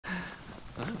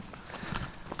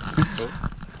cool.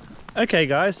 Okay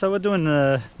guys, so we're doing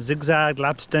the Zigzag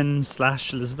Lapston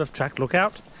 / Elizabeth track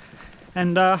lookout,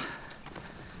 and this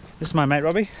is my mate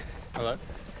Robbie. Hello.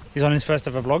 He's on his first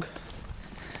ever vlog,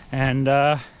 and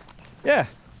yeah,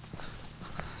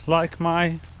 like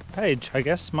my page, I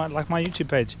guess, like my YouTube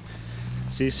page.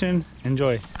 See you soon,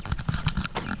 enjoy.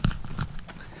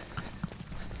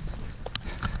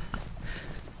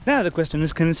 Now the question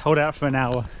is, can this hold out for an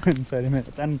hour and 30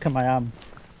 minutes and can my arm?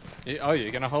 Oh,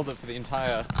 you're going to hold it for the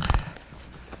entire...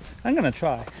 I'm gonna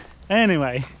try.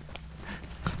 Anyway,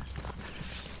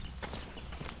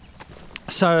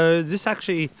 so this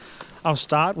actually, I'll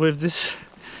start with this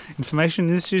information.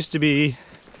 This used to be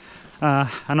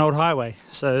an old highway.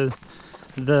 So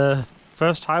the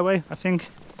first highway, I think.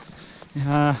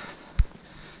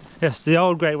 Yes, the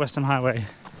old Great Western Highway.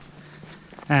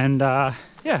 And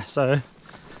yeah, so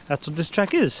that's what this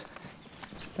track is.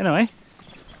 Anyway,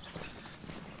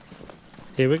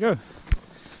 here we go.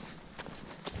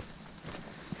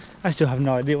 I still have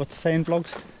no idea what to say in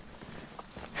vlogs.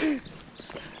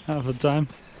 Half the time.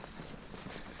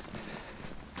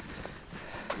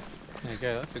 There you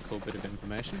go, that's a cool bit of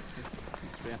information.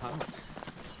 Used to be a highway.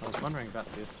 I was wondering about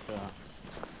this.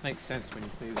 Makes sense when you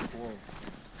see this wall.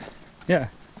 Yeah.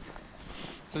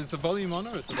 So is the volume on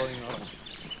or is the volume not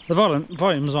on? The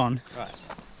volume's on. Right.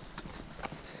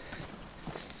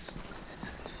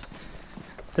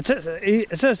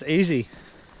 It says easy.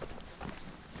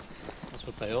 That's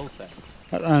what they all say.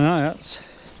 I know, that's...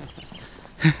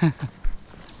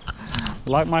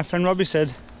 Like my friend Robbie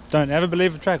said, don't ever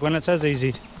believe a track when it says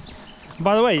easy.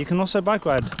 By the way, you can also bike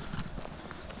ride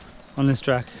on this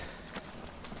track.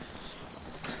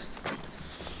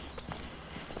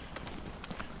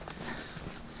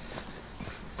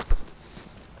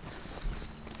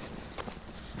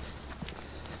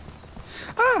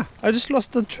 Ah! I just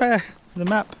lost the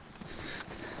map.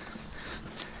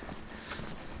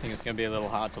 I think it's going to be a little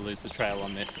hard to lose the trail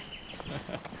on this.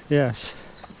 Yes.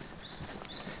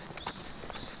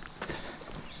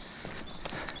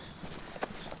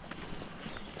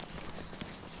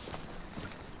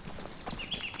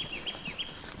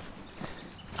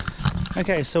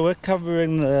 Okay, so we're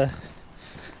covering the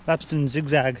Lapston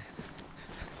Zigzag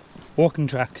walking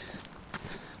track,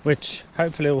 which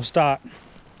hopefully will start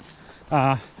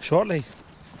shortly.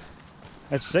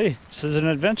 Let's see. This is an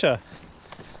adventure.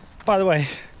 By the way,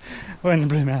 we're in the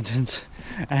Blue Mountains,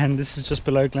 and this is just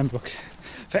below Glenbrook.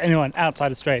 For anyone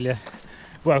outside Australia,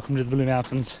 welcome to the Blue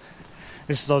Mountains.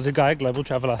 This is Aussie Guy, Global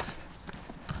Traveller.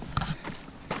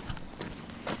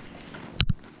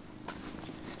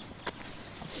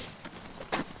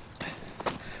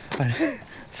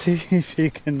 See if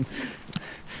you can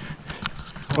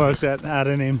work that out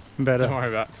in him better. Don't worry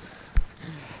about it.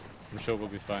 I'm sure we'll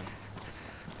be fine.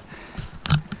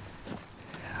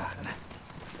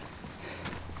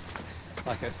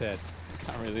 Like I said,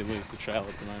 can't really lose the trail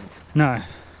at the moment. No.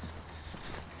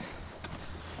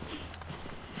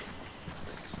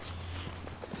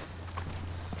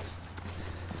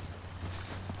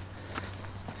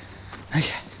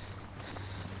 Okay.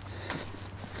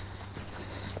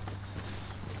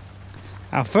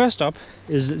 Our first stop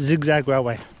is Zigzag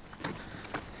Railway.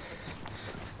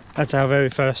 That's our very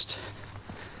first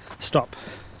stop.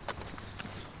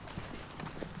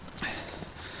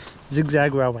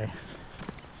 Zigzag Railway.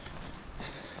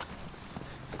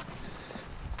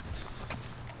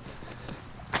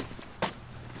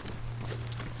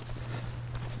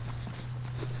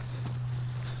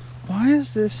 Why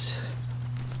is this?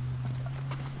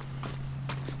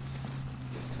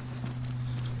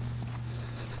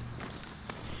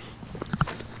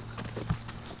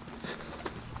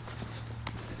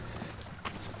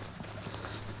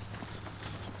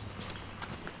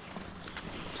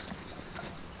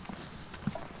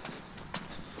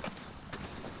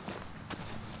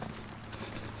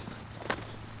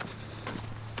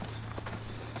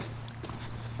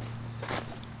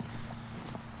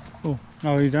 Oh,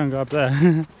 no, you don't go up there.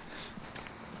 Looks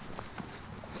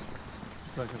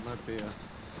like it might be a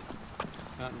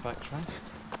mountain bike track.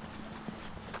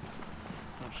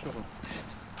 Not sure.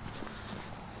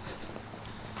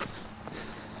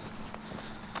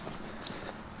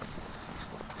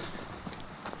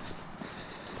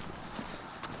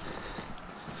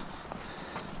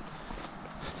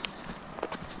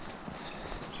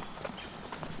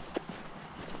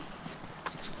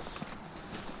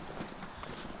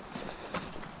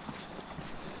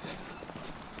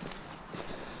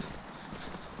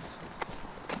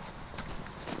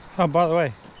 Oh, by the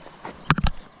way,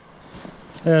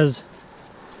 there's,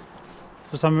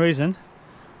 for some reason,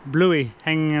 Bluey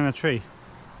hanging in a tree.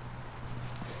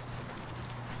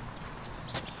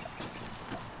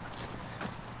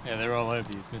 Yeah, they're all over.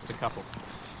 You've missed a couple.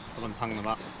 Someone's hung them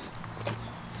up.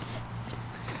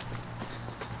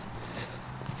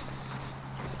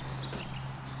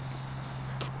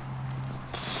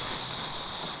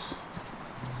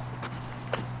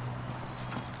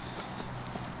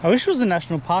 I wish it was the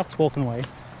national parks walking away,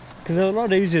 because they're a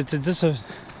lot easier to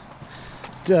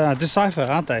decipher,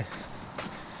 aren't they?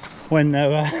 When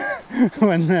they're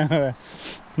when they're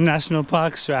national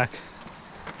parks track.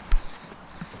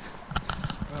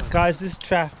 Guys, this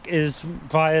track is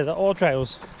via the All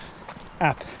Trails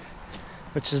app,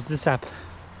 which is this app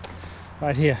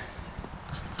right here.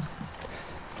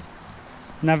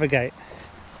 Navigate.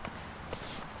 As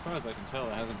far as I can tell,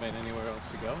 there hasn't been anywhere else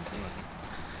to go.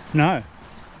 No.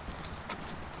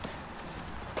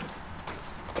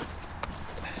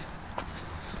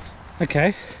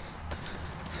 Okay.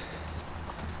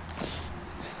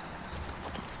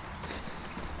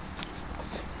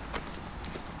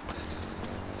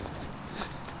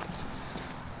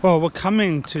 Well, we're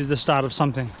coming to the start of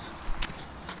something,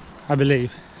 I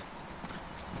believe.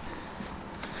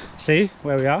 See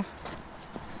where we are?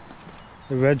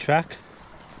 The red track.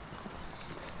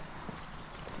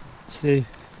 See?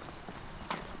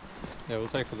 Yeah, we'll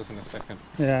take a look in a second.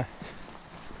 Yeah.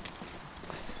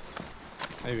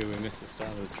 Maybe we missed the start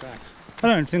of the track. I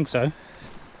don't think so.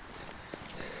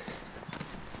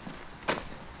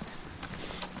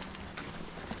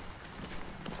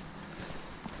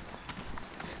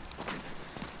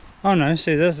 Oh no,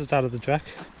 see, there's the start of the track.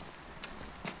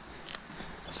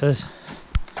 So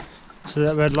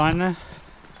that red line there?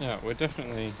 Yeah, we're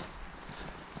definitely...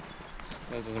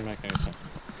 That doesn't make any sense.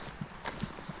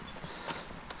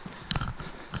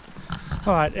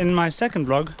 Alright, in my second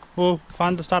vlog, we'll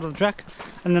find the start of the track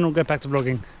and then we'll get back to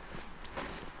vlogging.